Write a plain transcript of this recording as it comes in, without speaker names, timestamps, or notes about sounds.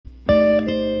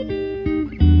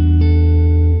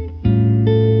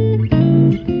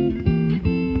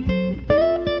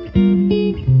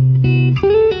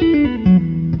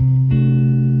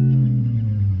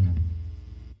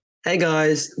Hey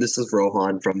guys, this is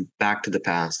Rohan from Back to the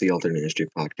Past, the Alternate History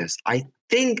podcast. I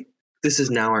think this is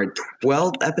now our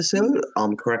 12th episode.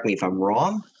 Correct me if I'm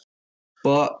wrong,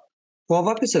 but 12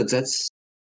 episodes.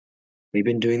 We've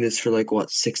been doing this for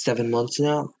 6, 7 months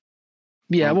now.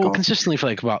 Yeah, Oh, well, God. consistently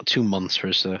for about 2 months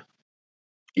or so.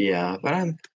 Yeah, but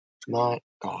I'm not.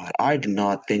 God, I did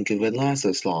not think it would last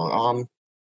this long.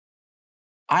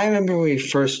 I remember when we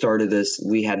first started this,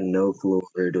 we had no clue what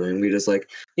we were doing. We just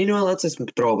let's just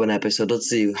throw up an episode. Let's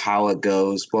see how it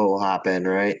goes, what will happen,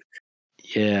 right?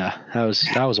 Yeah, that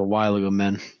was a while ago,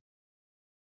 man.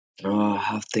 Oh,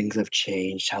 how things have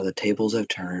changed, how the tables have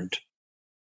turned.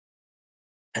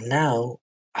 And now,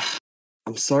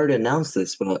 I'm sorry to announce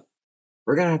this, but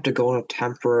we're going to have to go on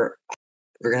we're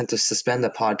going to have to suspend the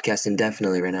podcast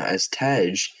indefinitely right now as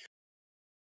Tej,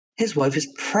 his wife is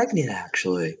pregnant,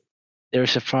 actually. They were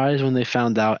surprised when they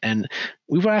found out, and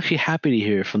we were actually happy to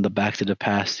hear from the Back to the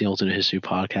Past, the Alternate History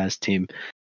podcast team.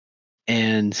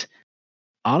 And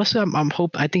honestly,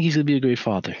 I think he's gonna be a great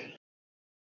father.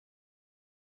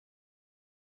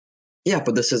 Yeah,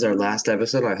 but this is our last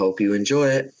episode. I hope you enjoy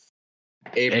it.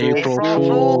 April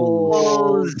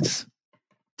Fools.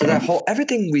 So that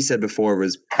everything we said before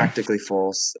was practically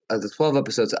false. The 12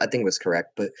 episodes I think was correct,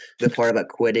 but the part about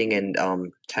quitting and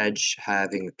Tej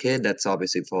having a kid, that's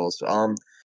obviously false.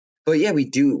 But yeah, we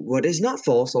do. What is not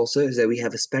false also is that we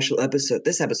have a special episode.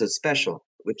 This episode's special,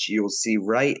 which you'll see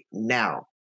right now.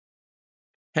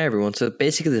 Hey everyone, so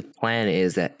basically the plan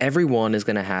is that everyone is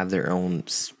going to have their own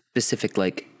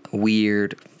specific,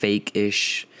 weird,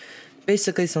 fake-ish,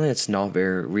 basically something that's not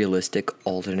very realistic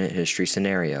alternate history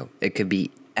scenario. It could be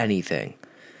anything.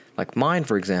 Like mine,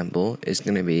 for example, is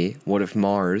going to be, what if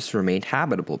Mars remained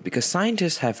habitable? Because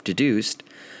scientists have deduced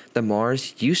that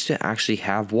Mars used to actually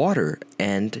have water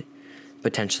and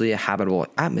potentially a habitable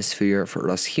atmosphere for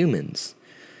us humans.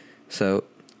 So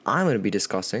I'm going to be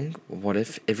discussing what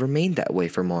if it remained that way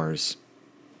for Mars.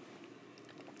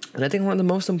 And I think one of the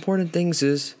most important things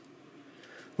is,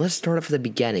 let's start off at the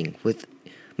beginning with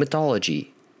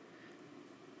mythology.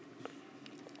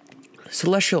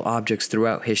 Celestial objects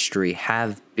throughout history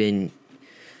they've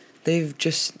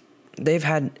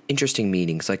had interesting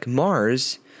meanings. Like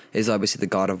Mars is obviously the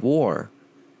god of war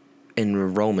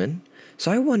in Roman.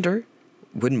 So I wonder,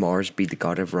 would Mars be the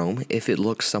god of Rome if it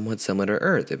looks somewhat similar to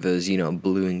Earth? If it was,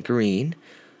 blue and green,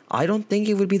 I don't think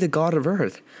it would be the god of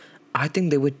Earth. I think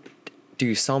they would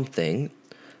do something,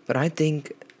 but I'm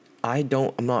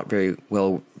not very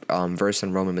well versed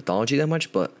in Roman mythology that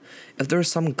much, but if there was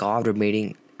some god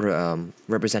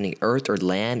representing Earth or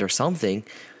land or something,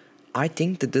 I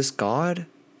think that this god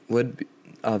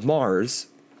of Mars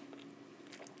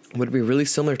would be really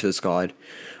similar to this god.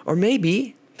 Or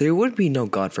maybe there would be no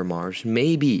god for Mars.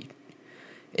 Maybe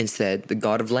instead the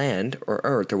god of land or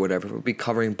Earth or whatever would be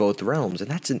covering both realms. And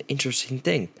that's an interesting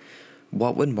thing.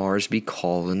 What would Mars be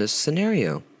called in this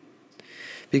scenario?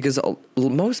 Because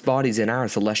most bodies in our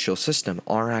celestial system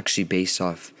are actually based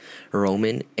off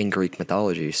Roman and Greek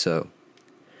mythology. So,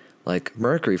 like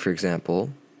Mercury, for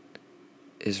example,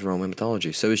 is Roman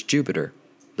mythology. So is Jupiter.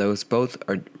 Those both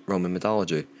are Roman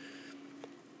mythology.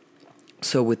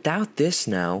 So without this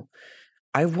now,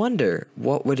 I wonder,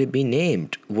 what would it be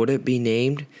named? Would it be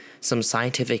named some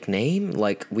scientific name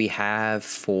like we have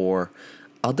for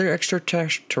other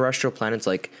extraterrestrial planets,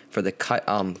 like for the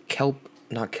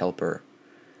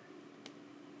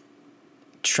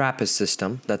TRAPPIST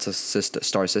system? That's a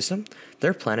star system.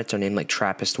 Their planets are named like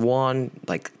TRAPPIST-1,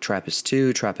 like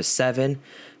TRAPPIST-2, TRAPPIST-7.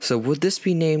 So would this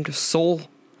be named Sol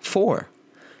 4?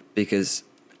 Because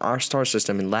our star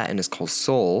system in Latin is called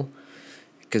Sol,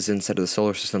 because instead of the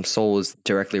solar system, Sol is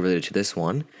directly related to this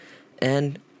one.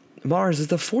 And Mars is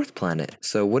the 4th planet.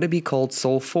 So would it be called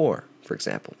Sol 4, for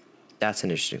example? That's an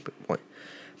interesting point.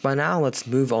 But now let's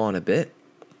move on a bit.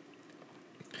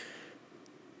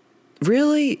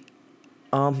 Really,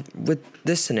 with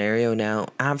this scenario now,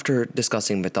 after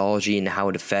discussing mythology and how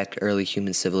it affected early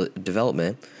human civil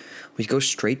development, we go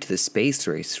straight to the space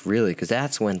race, really, because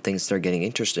that's when things start getting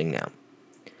interesting now.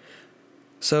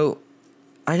 So,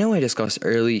 I know I discussed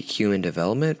early human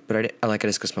development, but I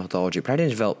discussed mythology, but I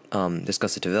didn't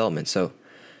discuss the development. So,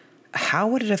 how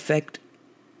would it affect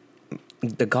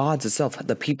the gods itself,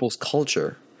 the people's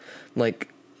culture?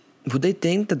 Like, would they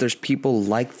think that there's people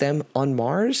like them on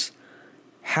Mars?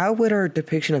 How would our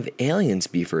depiction of aliens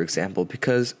be, for example?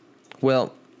 Because,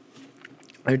 well,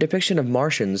 our depiction of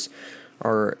Martians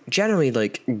are generally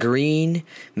green,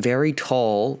 very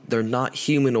tall. They're not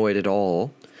humanoid at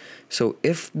all. So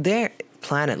if their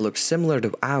planet looks similar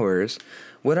to ours,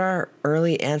 would our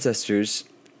early ancestors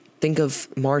think of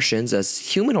Martians as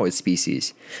humanoid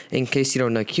species. In case you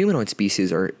don't know, humanoid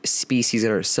species are species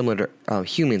that are similar to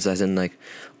humans, as in like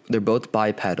they're both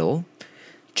bipedal.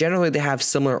 Generally, they have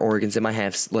similar organs. They might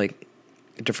have like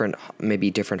different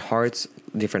hearts,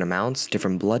 different amounts,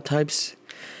 different blood types.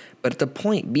 But the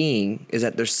point being is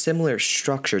that there's similar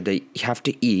structure. They have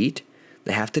to eat,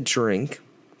 they have to drink,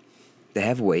 they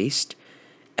have waste,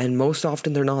 and most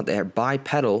often they're not. They're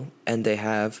bipedal and they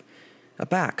have a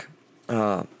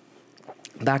backbone.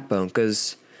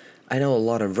 Because I know a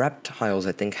lot of reptiles,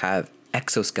 I think, have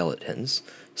exoskeletons.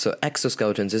 So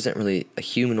exoskeletons isn't really a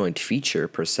humanoid feature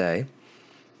per se.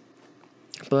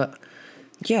 But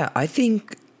yeah, I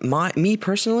think me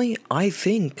personally, I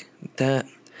think that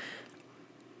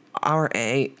our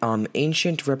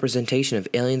ancient representation of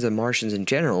aliens and Martians in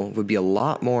general would be a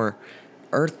lot more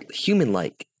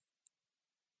human-like.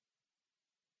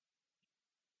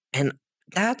 And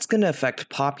that's going to affect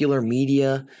popular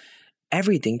media,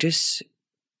 everything, just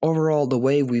overall the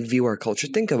way we view our culture.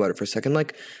 Think about it for a second.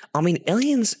 Like, I mean,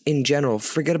 aliens in general,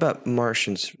 forget about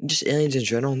Martians, just aliens in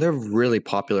general, they're really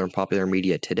popular in popular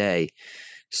media today.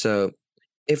 So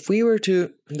if we were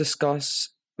to discuss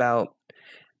about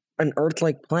an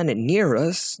Earth-like planet near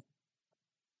us,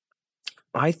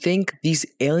 I think these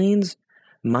aliens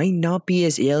might not be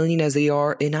as alien as they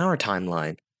are in our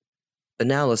timeline. But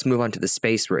now let's move on to the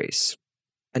space race.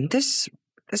 And this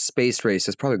space race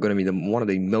is probably going to be one of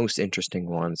the most interesting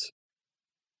ones.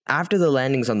 After the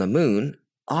landings on the moon,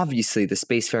 obviously the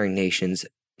spacefaring nations,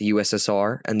 the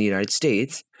USSR and the United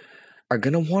States, are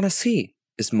going to want to see,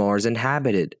 is Mars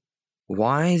inhabited?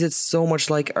 Why is it so much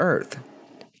like Earth?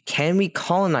 Can we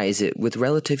colonize it with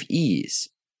relative ease?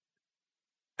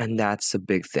 And that's a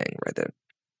big thing right there.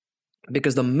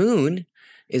 Because the moon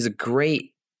is a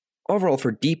great, overall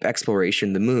for deep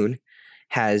exploration, the moon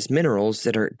has minerals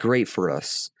that are great for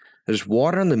us. There's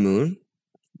water on the moon.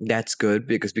 That's good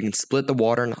because we can split the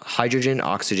water in hydrogen,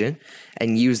 oxygen,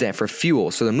 and use that for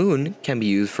fuel. So the moon can be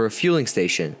used for a fueling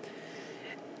station.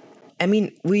 I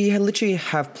mean, we literally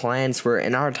have plans for it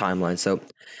in our timeline. So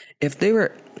if they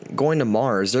were going to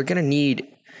Mars, they're going to need,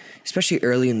 especially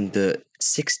early in the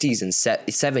 60s and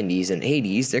 70s and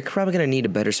 80s, they're probably going to need a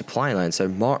better supply line. So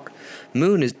the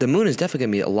moon is definitely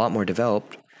going to be a lot more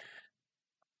developed.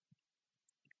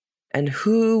 And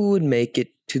who would make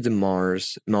it to the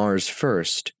Mars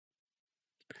first?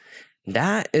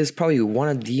 That is probably one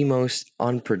of the most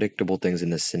unpredictable things in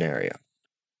this scenario.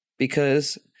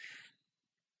 Because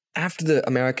after the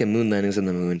American moon landings on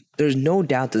the moon, there's no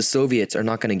doubt the Soviets are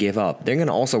not going to give up. They're going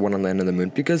to also want to land on the moon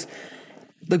because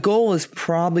the goal is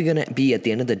probably going to be, at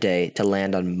the end of the day, to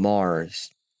land on Mars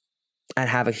and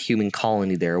have a human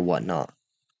colony there or whatnot.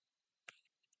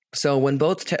 So when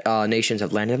both nations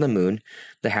have landed on the moon,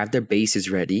 they have their bases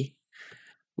ready.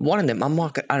 One of them,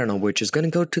 I don't know which, is going to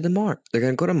go to the Mars. They're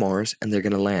going to go to Mars and they're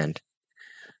going to land.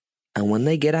 And when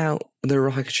they get out of their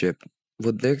rocket ship,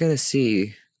 what they're going to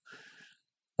see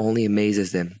only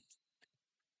amazes them.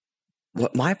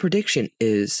 What my prediction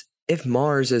is, if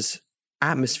Mars's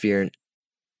atmosphere and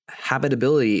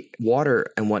habitability, water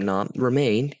and whatnot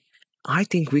remain, I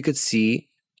think we could see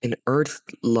an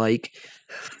Earth-like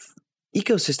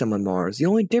ecosystem on Mars. The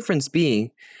only difference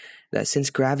being that since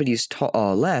gravity is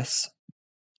less,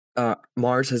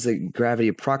 Mars has a gravity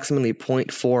approximately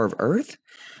 0.4 of Earth.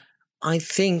 I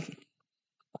think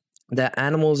that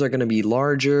animals are going to be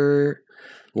larger,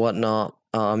 whatnot.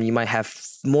 You might have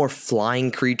more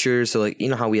flying creatures, so like, you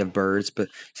know how we have birds, but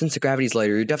since the gravity is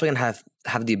lighter, you're definitely gonna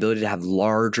have the ability to have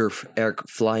larger air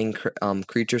flying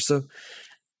creatures. So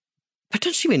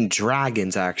potentially even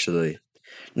dragons, actually.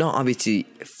 Not obviously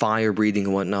fire breathing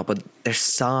and whatnot, but their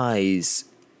size,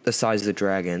 the size of the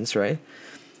dragons, right?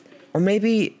 Or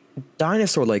maybe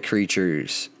dinosaur-like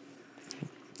creatures.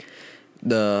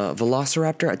 The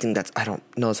Velociraptor, I think it's not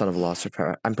a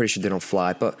Velociraptor. I'm pretty sure they don't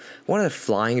fly, but one of the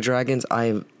flying dragons,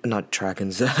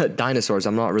 dinosaurs.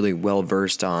 I'm not really well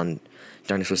versed on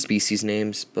dinosaur species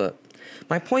names, but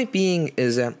my point being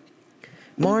is that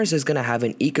Mars is going to have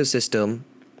an ecosystem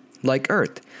like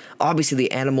Earth. Obviously,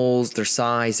 the animals, their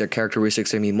size, their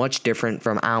characteristics are going to be much different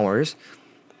from ours,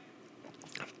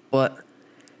 but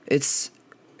it's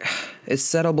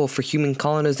settable for human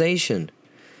colonization.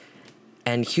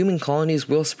 And human colonies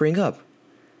will spring up.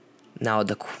 Now,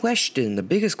 the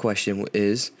biggest question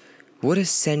is, would a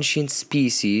sentient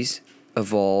species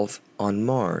evolve on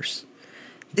Mars?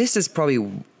 This is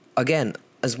probably, again,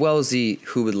 as well as the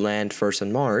who would land first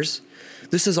on Mars,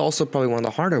 this is also probably one of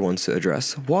the harder ones to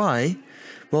address. Why?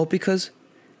 Well, because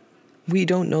we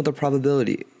don't know the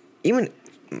probability. Even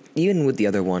even with the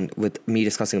other one, with me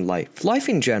discussing life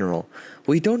in general,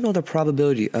 we don't know the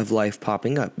probability of life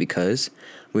popping up because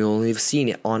we only have seen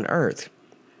it on Earth.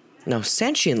 Now,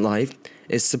 sentient life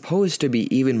is supposed to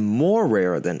be even more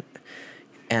rare than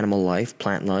animal life,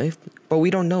 plant life, but we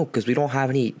don't know because we don't have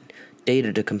any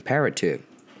data to compare it to.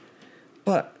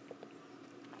 But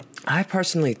I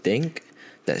personally think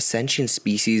that sentient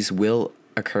species will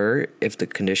occur if the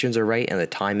conditions are right and the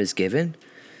time is given.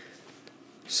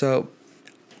 So,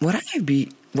 what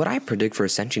I predict for a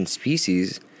sentient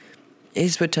species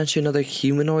is potentially another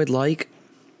humanoid-like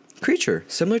creature,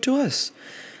 similar to us.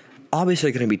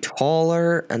 Obviously, they're going to be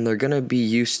taller, and they're going to be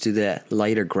used to that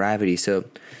lighter gravity. So,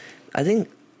 I think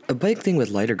a big thing with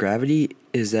lighter gravity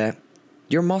is that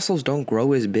your muscles don't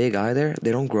grow as big either.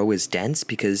 They don't grow as dense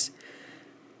because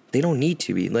they don't need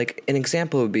to be. Like, an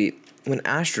example would be when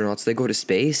astronauts, they go to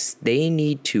space, they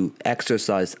need to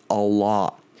exercise a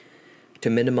lot to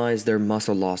minimize their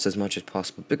muscle loss as much as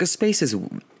possible, because space is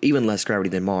even less gravity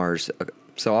than Mars.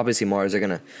 So obviously Mars are going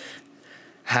to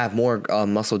have more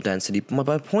muscle density. But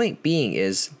my point being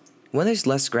is, when there's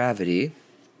less gravity,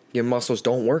 your muscles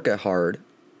don't work as hard.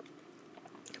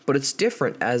 But it's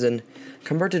different, as in,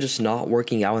 compared to just not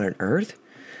working out on Earth,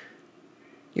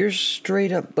 you're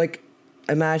straight up, like,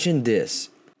 imagine this.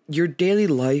 Your daily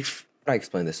life, I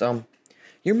explain this.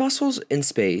 Your muscles in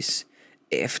space,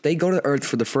 if they go to Earth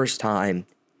for the first time,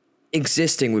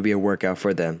 existing would be a workout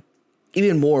for them.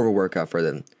 Even more of a workout for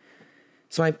them.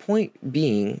 So my point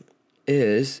being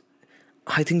is,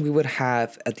 I think we would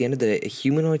have, at the end of the day, a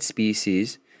humanoid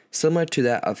species similar to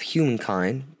that of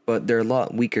humankind, but they're a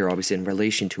lot weaker, obviously, in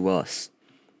relation to us.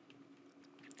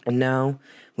 And now,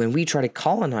 when we try to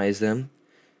colonize them,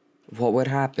 what would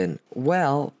happen?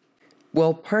 Well,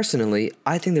 personally,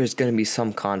 I think there's going to be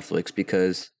some conflicts,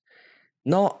 because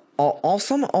not all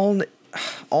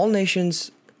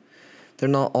nations, they're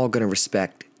not all going to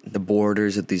respect the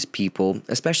borders of these people,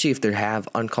 especially if they have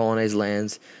uncolonized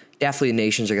lands. Definitely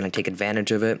nations are going to take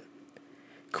advantage of it.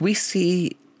 Could we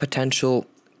see potential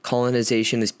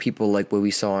colonization as people like what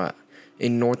we saw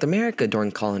in North America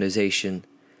during colonization?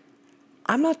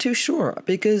 I'm not too sure,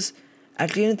 because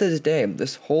at the end of the day,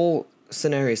 this whole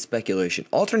scenario is speculation.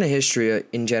 Alternate history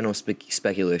in general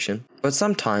speculation, but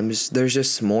sometimes there's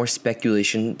just more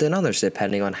speculation than others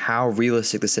depending on how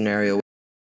realistic the scenario is.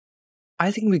 I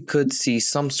think we could see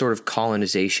some sort of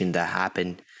colonization that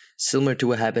happened similar to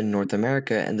what happened in North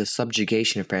America, and the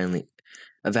subjugation apparently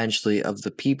eventually of the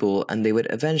people, and they would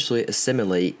eventually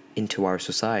assimilate into our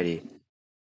society.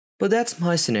 But that's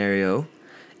my scenario,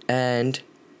 and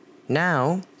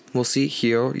now we'll see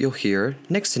here, you'll hear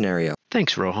Nick's scenario.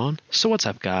 Thanks, Rohan. So what's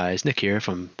up, guys? Nick here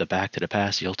from the Back to the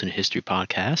Past, the Alternate History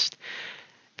podcast.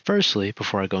 Firstly,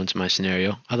 before I go into my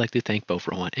scenario, I'd like to thank both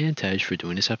Rohan and Tej for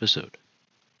doing this episode.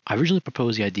 I originally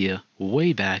proposed the idea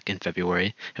way back in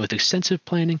February, and with extensive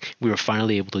planning, we were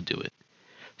finally able to do it.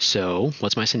 So,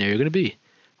 what's my scenario going to be?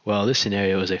 Well, this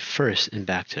scenario is a first in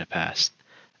Back to the Past.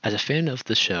 As a fan of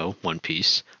the show, One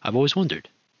Piece, I've always wondered,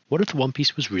 what if the One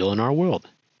Piece was real in our world?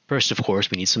 First, of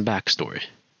course, we need some backstory.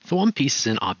 The One Piece is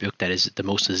an object that is the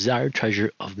most desired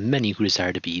treasure of many who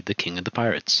desire to be the king of the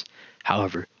pirates.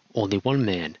 However, only one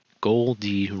man, Gol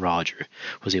D. Roger,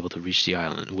 was able to reach the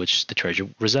island in which the treasure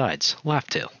resides, Laugh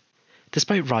Tale.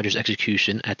 Despite Roger's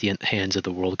execution at the hands of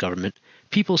the world government,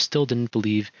 people still didn't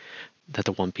believe that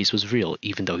the One Piece was real,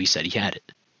 even though he said he had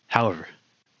it. However,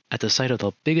 at the site of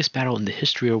the biggest battle in the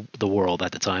history of the world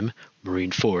at the time,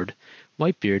 Marineford,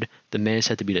 Whitebeard, the man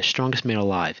said to be the strongest man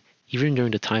alive, even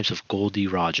during the times of Gol D.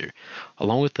 Roger,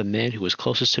 along with the man who was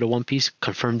closest to the One Piece,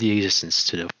 confirmed the existence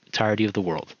to the entirety of the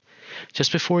world.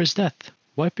 Just before his death,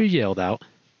 Whitebeard yelled out,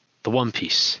 "The One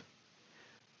Piece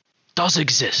does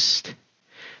exist,"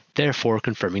 therefore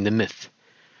confirming the myth.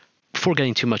 Before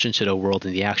getting too much into the world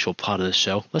and the actual plot of the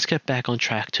show, let's get back on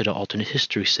track to the alternate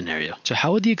history scenario. So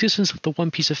how would the existence of the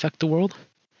One Piece affect the world?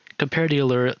 Compare the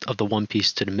allure of the One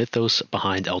Piece to the mythos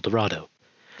behind El Dorado.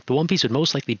 The One Piece would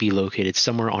most likely be located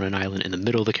somewhere on an island in the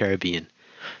middle of the Caribbean.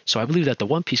 So I believe that the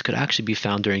One Piece could actually be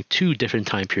found during two different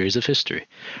time periods of history.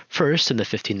 First, in the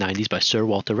 1590s by Sir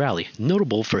Walter Raleigh,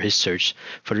 notable for his search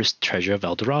for the treasure of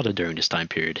El Dorado during this time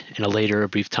period, and a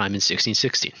brief time in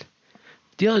 1616.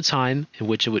 The other time in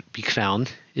which it would be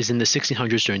found is in the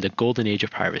 1600s during the golden age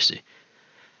of piracy.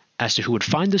 As to who would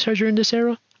find the treasure in this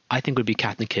era, I think it would be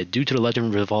Captain Kidd due to the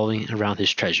legend revolving around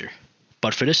his treasure.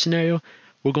 But for this scenario,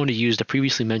 we're going to use the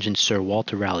previously mentioned Sir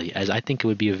Walter Raleigh, as I think it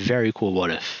would be a very cool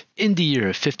what-if. In the year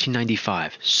of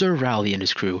 1595, Sir Raleigh and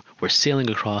his crew were sailing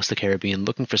across the Caribbean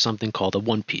looking for something called a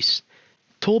One Piece.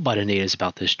 Told by the natives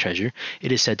about this treasure,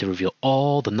 it is said to reveal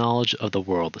all the knowledge of the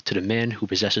world to the man who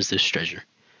possesses this treasure.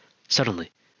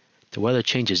 Suddenly, The weather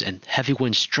changes and heavy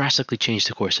winds drastically change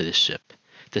the course of this ship,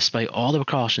 despite all the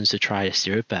precautions to try to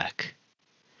steer it back.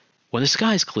 When the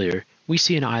sky is clear, we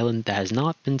see an island that has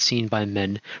not been seen by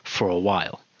men for a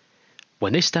while.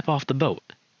 When they step off the boat,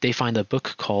 they find a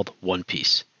book called One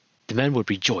Piece. The men would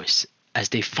rejoice as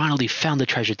they finally found the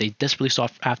treasure they desperately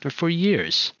sought after for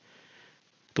years.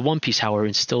 The One Piece, however,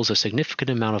 instills a significant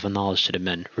amount of knowledge to the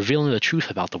men, revealing the truth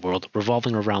about the world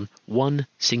revolving around one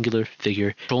singular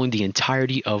figure controlling the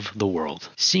entirety of the world.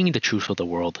 Seeing the truth of the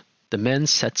world, the men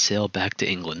set sail back to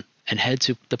England and head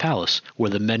to the palace, where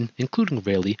the men, including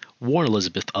Rayleigh, warn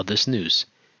Elizabeth of this news.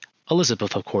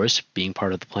 Elizabeth, of course, being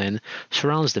part of the plan,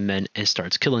 surrounds the men and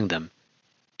starts killing them.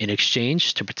 In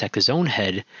exchange, to protect his own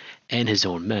head and his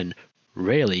own men,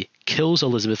 Rayleigh kills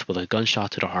Elizabeth with a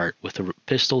gunshot to the heart with a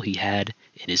pistol he had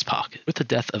in his pocket. With the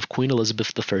death of Queen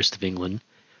Elizabeth I of England,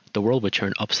 the world would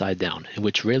turn upside down, in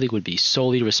which Rayleigh would be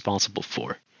solely responsible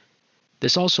for.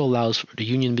 This also allows for the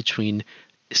union between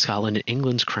Scotland and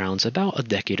England's crowns about a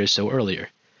decade or so earlier.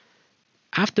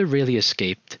 After Rayleigh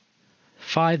escaped,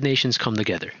 5 nations come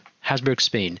together: Habsburg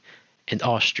Spain and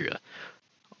Austria,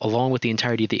 along with the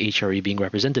entirety of the HRE being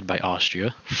represented by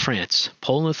Austria, France,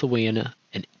 Poland, Lithuania,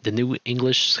 and the new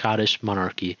English-Scottish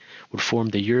monarchy would form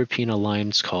the European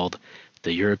alliance called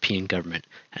the European Government,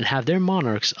 and have their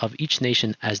monarchs of each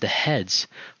nation as the heads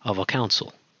of a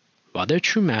council. While their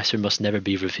true master must never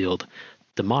be revealed,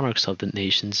 the monarchs of the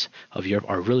nations of Europe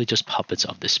are really just puppets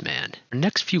of this man. For the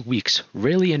next few weeks,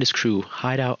 Rayleigh and his crew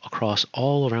hide out across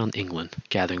all around England,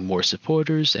 gathering more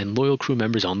supporters and loyal crew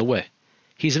members on the way.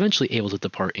 He's eventually able to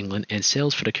depart England and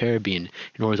sails for the Caribbean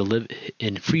in order to live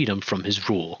in freedom from his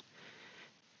rule.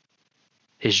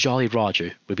 His Jolly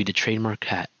Roger would be the trademark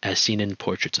hat as seen in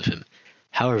portraits of him.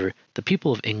 However, the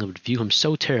people of England would view him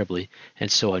so terribly,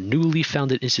 and so a newly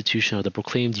founded institution of the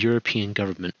proclaimed European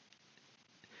government,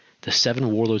 the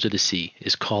Seven Warlords of the Sea,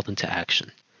 is called into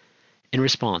action. In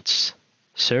response,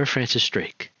 Sir Francis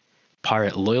Drake,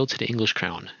 pirate loyal to the English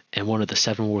crown and one of the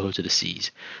 7 warlords of the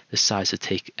seas, decides to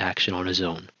take action on his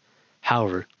own.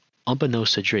 However,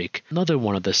 unbeknownst to Drake, another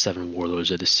one of the 7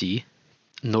 warlords of the sea,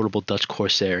 notable Dutch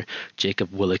corsair Jacob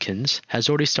Willekens, has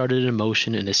already started in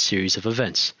motion in a series of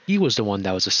events. He was the one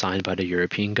that was assigned by the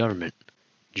European government.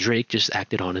 Drake just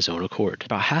acted on his own accord.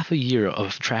 About half a year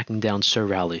of tracking down Sir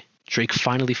Raleigh, Drake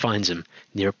finally finds him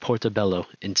near Portobello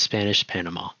in Spanish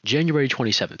Panama. January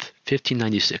 27th,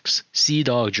 1596, Sea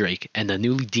Dog Drake and the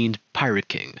newly deemed Pirate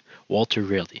King, Walter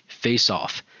Raleigh, face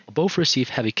off. Both receive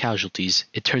heavy casualties.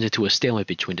 It turns into a stalemate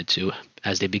between the two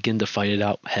as they begin to fight it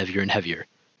out heavier and heavier.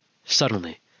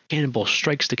 Suddenly, a cannonball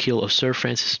strikes the keel of Sir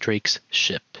Francis Drake's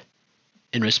ship.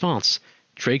 In response,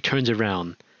 Drake turns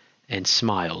around and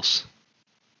smiles.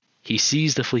 He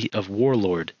sees the fleet of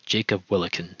warlord Jacob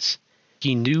Willekens.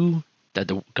 He knew that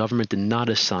the government did not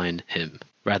assign him,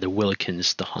 rather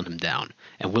Willekens, to hunt him down,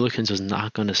 and Willekens was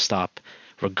not going to stop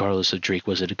regardless if Drake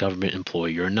was a government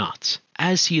employee or not.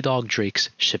 As Sea Dog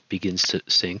Drake's ship begins to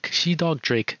sink, Sea Dog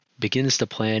Drake begins to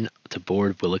plan to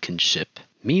board Willekens' ship.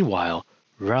 Meanwhile,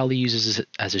 Raleigh uses it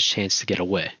as a chance to get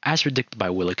away. As predicted by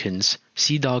Willekens,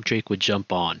 Sea Dog Drake would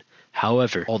jump on.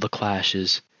 However, all the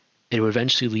clashes, it would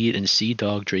eventually lead in Sea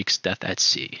Dog Drake's death at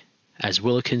sea, as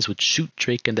Willekens would shoot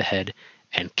Drake in the head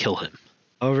and kill him.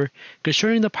 However,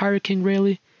 concerning the Pirate King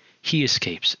Rayleigh, he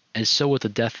escapes, and so with the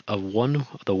death of one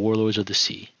of the warlords of the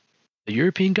sea. The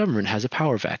European government has a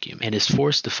power vacuum and is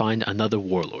forced to find another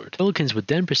warlord. Willekens would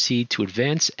then proceed to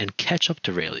advance and catch up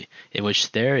to Rayleigh, in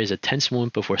which there is a tense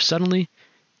moment before suddenly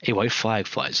a white flag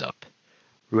flies up.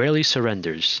 Rayleigh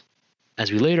surrenders,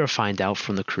 as we later find out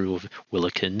from the crew of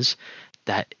Willekens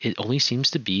that it only seems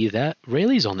to be that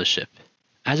Rayleigh's on the ship.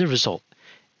 As a result,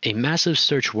 a massive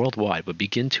search worldwide would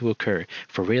begin to occur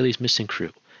for Rayleigh's missing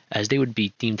crew, as they would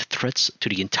be deemed threats to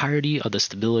the entirety of the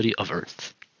stability of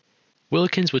Earth.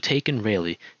 Willekens would take in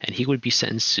Rayleigh, and he would be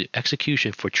sentenced to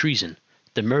execution for treason,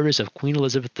 the murders of Queen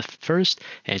Elizabeth I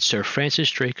and Sir Francis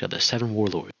Drake of the 7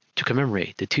 Warlords. To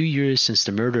commemorate the 2 years since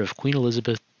the murder of Queen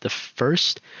Elizabeth I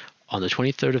on the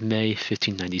 23rd of May,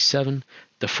 1597,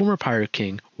 the former Pirate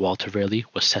King, Walter Raleigh,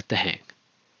 was set to hang.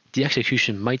 The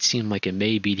execution might seem like it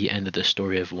may be the end of the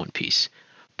story of One Piece,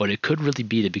 but it could really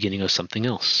be the beginning of something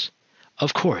else.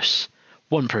 Of course,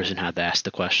 one person had to ask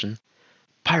the question,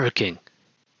 Pirate King,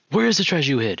 where is the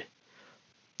treasure you hid?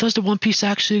 Does the One Piece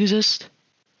actually exist?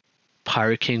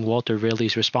 Pirate King Walter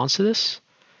Raleigh's response to this?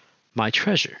 My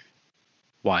treasure.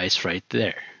 Why, it's right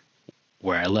there,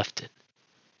 where I left it.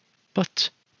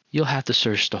 But you'll have to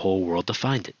search the whole world to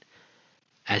find it.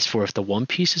 As for if the One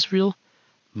Piece is real,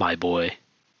 my boy,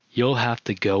 you'll have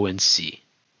to go and see.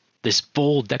 This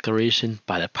bold declaration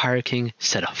by the Pirate King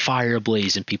set a fire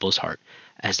ablaze in people's heart,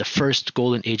 as the first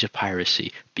golden age of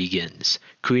piracy begins,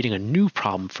 creating a new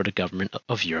problem for the government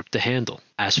of Europe to handle.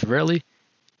 As for Raleigh,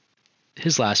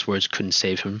 his last words couldn't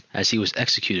save him, as he was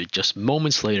executed just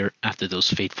moments later after those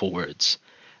fateful words.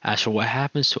 As for what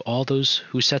happens to all those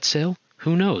who set sail,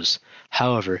 who knows?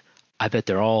 However, I bet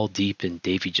they're all deep in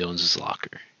Davy Jones's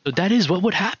locker. So that is what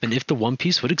would happen if the One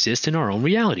Piece would exist in our own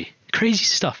reality. Crazy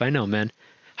stuff, I know, man.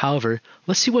 However,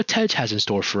 let's see what Tej has in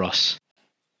store for us.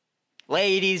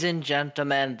 Ladies and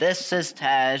gentlemen, this is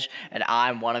Tej, and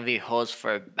I'm one of the hosts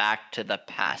for Back to the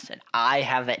Past, and I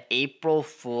have an April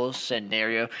Fool's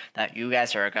scenario that you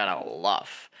guys are gonna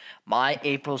love. My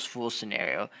April Fool's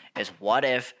scenario is, what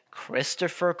if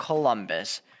Christopher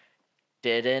Columbus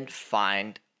didn't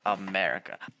find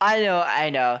America? I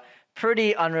know,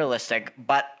 pretty unrealistic,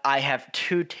 but I have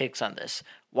two takes on this.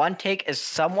 One take is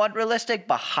somewhat realistic,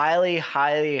 but highly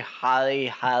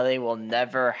will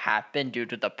never happen due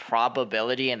to the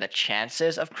probability and the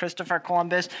chances of Christopher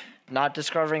Columbus not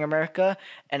discovering America.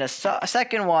 And a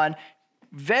second one,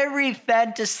 very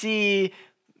fantasy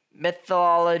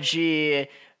mythology,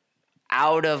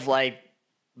 out of like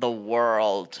the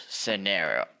world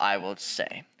scenario, I would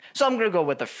say. So I'm going to go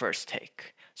with the first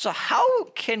take. So how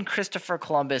can Christopher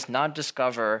Columbus not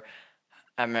discover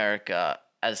America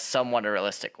as somewhat a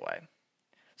realistic way?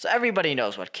 So everybody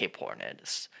knows what Cape Horn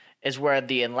is where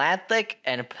the Atlantic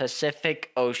and Pacific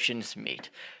Oceans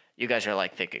meet. You guys are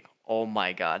like thinking, oh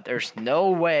my God, there's no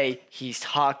way he's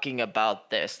talking about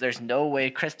this. There's no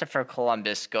way Christopher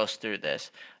Columbus goes through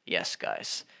this. Yes,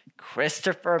 guys,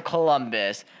 Christopher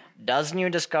Columbus doesn't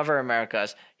even discover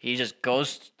Americas. He just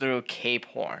goes through Cape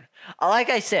Horn. Like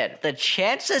I said, the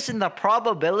chances and the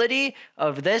probability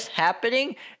of this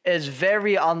happening is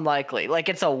very unlikely. Like,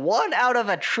 it's a 1 out of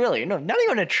a trillion. No, not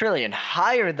even a trillion.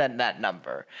 Higher than that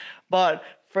number. But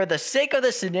for the sake of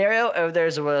the scenario, if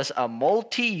there was a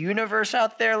multi-universe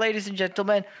out there, ladies and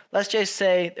gentlemen, let's just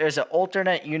say there's an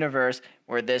alternate universe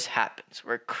where this happens.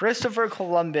 Where Christopher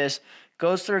Columbus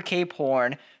goes through Cape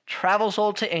Horn, travels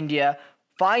all to India,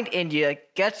 find India,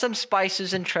 get some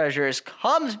spices and treasures,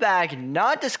 comes back,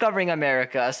 not discovering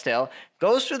America still,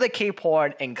 goes through the Cape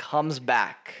Horn, and comes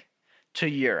back to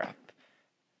Europe.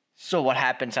 So what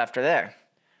happens after there?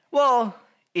 Well,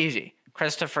 easy.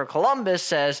 Christopher Columbus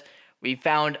says, we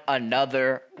found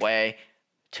another way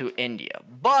to India.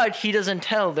 But he doesn't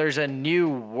tell there's a new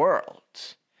world.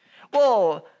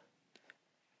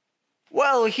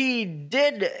 Well, he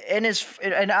did,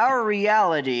 in our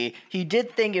reality, he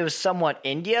did think it was somewhat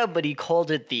India, but he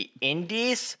called it the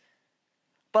Indies.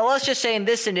 But let's just say in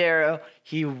this scenario,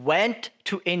 he went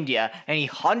to India, and he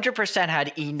 100%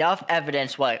 had enough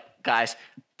evidence, guys,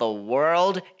 the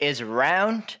world is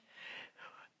round.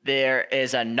 There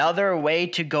is another way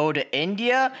to go to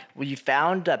India. We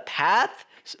found a path.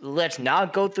 Let's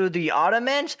not go through the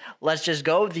Ottomans. Let's just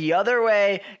go the other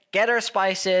way, get our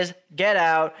spices, get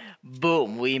out,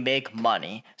 boom, we make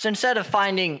money. So instead of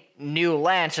finding new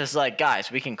lands, just like,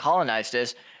 guys, we can colonize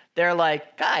this, they're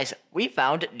like, guys, we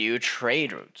found new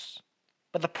trade routes.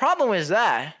 But the problem is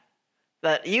that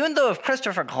even though if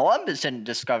Christopher Columbus didn't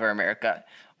discover America,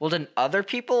 well, then other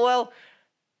people will.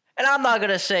 And I'm not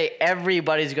going to say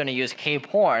everybody's going to use Cape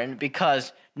Horn,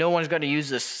 because no one's going to use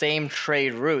the same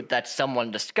trade route that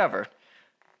someone discovered.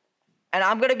 And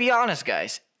I'm going to be honest,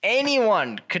 guys.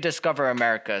 Anyone could discover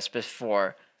Americas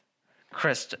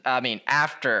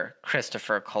after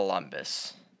Christopher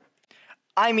Columbus.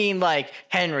 I mean, like,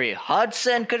 Henry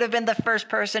Hudson could have been the first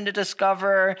person to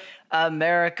discover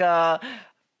America.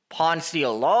 Ponce de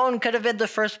Leon could have been the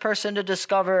first person to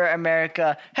discover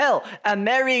America. Hell,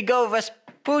 Amerigo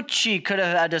Vespucci could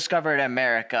have discovered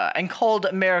America and called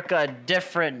America a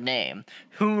different name.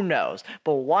 Who knows?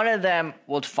 But one of them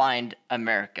will find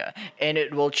America, and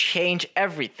it will change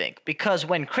everything. Because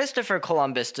when Christopher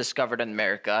Columbus discovered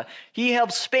America, he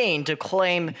helped Spain to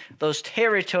claim those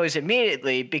territories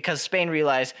immediately, because Spain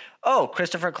realized, oh,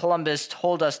 Christopher Columbus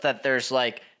told us that there's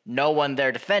like no one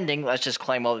there defending, let's just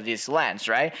claim all of these lands,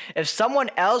 right? If someone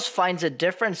else finds a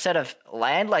different set of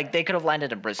land, like they could have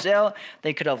landed in Brazil,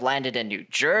 they could have landed in New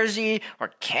Jersey or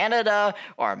Canada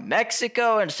or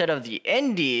Mexico instead of the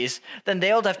Indies, then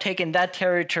they would have taken that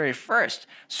territory first.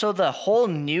 So the whole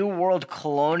New World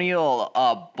colonial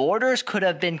borders could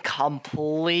have been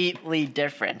completely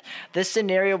different. This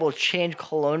scenario will change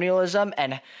colonialism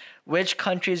and which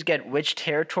countries get which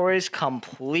territories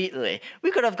completely.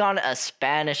 We could have gone a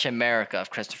Spanish America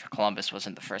if Christopher Columbus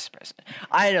wasn't the first person.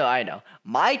 I know.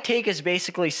 My take is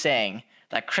basically saying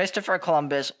that Christopher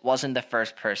Columbus wasn't the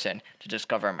first person to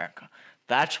discover America.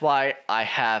 That's why I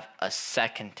have a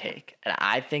second take. And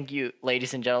I think you,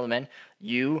 ladies and gentlemen,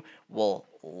 you will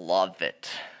love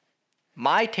it.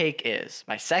 my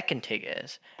second take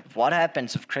is, what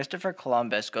happens if Christopher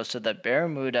Columbus goes to the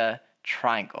Bermuda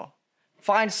Triangle,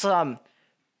 finds some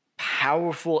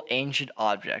powerful ancient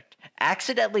object,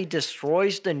 accidentally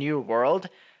destroys the New World,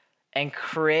 and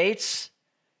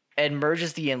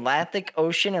merges the Atlantic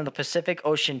Ocean and the Pacific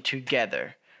Ocean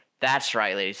together. That's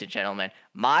right, ladies and gentlemen.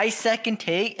 My second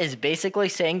take is basically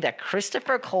saying that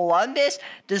Christopher Columbus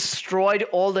destroyed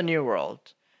all the New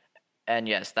World. And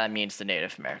yes, that means the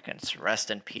Native Americans. Rest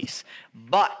in peace.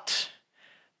 But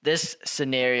this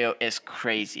scenario is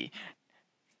crazy.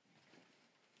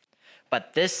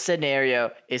 But this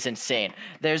scenario is insane.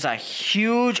 There's a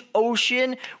huge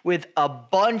ocean with a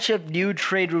bunch of new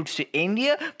trade routes to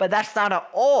India, but that's not at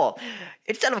all.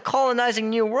 Instead of colonizing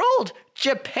New World,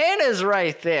 Japan is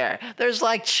right there. There's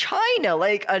like China,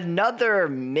 like another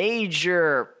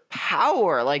major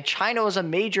power. Like China was a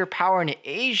major power in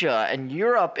Asia, and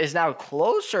Europe is now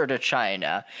closer to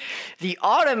China. The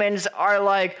Ottomans are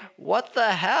like, what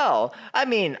the hell? I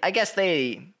mean, I guess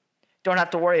they don't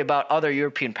have to worry about other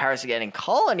European powers getting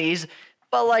colonies,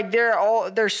 but like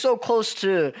they're so close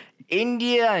to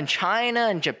India and China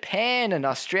and Japan and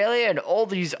Australia and all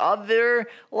these other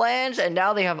lands, and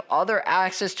now they have other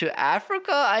access to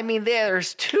Africa. I mean,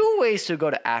 there's two ways to go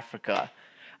to Africa.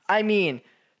 I mean,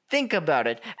 think about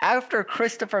it. After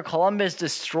Christopher Columbus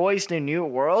destroys the New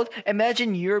World,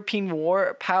 imagine European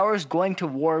war powers going to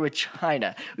war with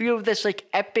China. You have this like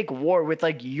epic war with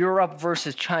like Europe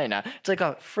versus China. It's like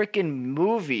a freaking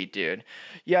movie, dude.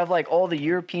 You have like all the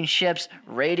European ships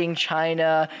raiding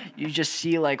China. You just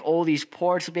see like all these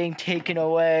ports being taken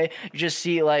away. You just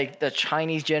see like the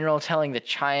Chinese general telling the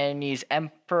Chinese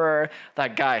emperor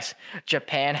that, guys,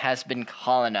 Japan has been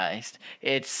colonized.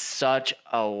 It's such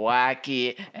a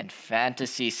wacky and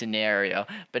fantasy scenario,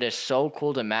 but it's so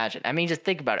cool to imagine. I mean, just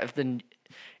think about it.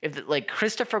 If like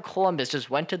Christopher Columbus just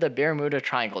went to the Bermuda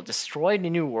Triangle, destroyed the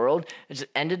New World, and just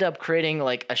ended up creating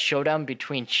like a showdown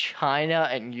between China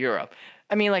and Europe.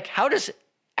 I mean, like, how does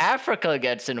Africa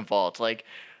gets involved? Like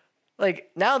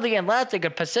now the Atlantic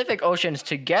and Pacific Oceans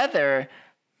together,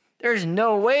 there's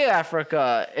no way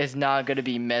Africa is not going to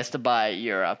be missed by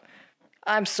Europe.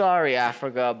 I'm sorry,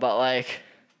 Africa, but like,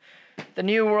 the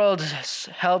New World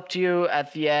helped you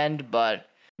at the end, but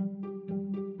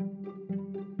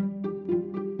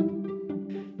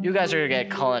you guys are going to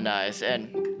get colonized, and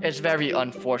it's very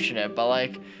unfortunate, but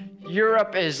like,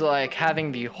 Europe is like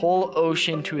having the whole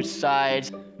ocean to its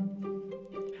sides.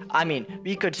 I mean,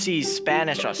 we could see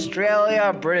Spanish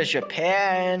Australia, British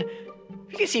Japan.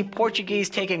 We could see Portuguese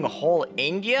taking a whole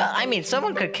India. I mean,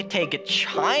 someone could take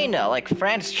China, like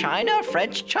France China,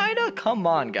 French China. Come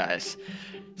on, guys.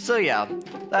 So yeah,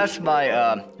 that's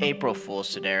my April Fool's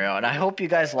scenario, and I hope you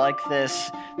guys like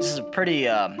this. This is a pretty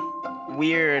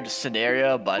weird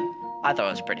scenario, but I thought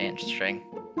it was pretty interesting.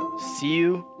 See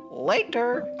you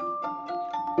later.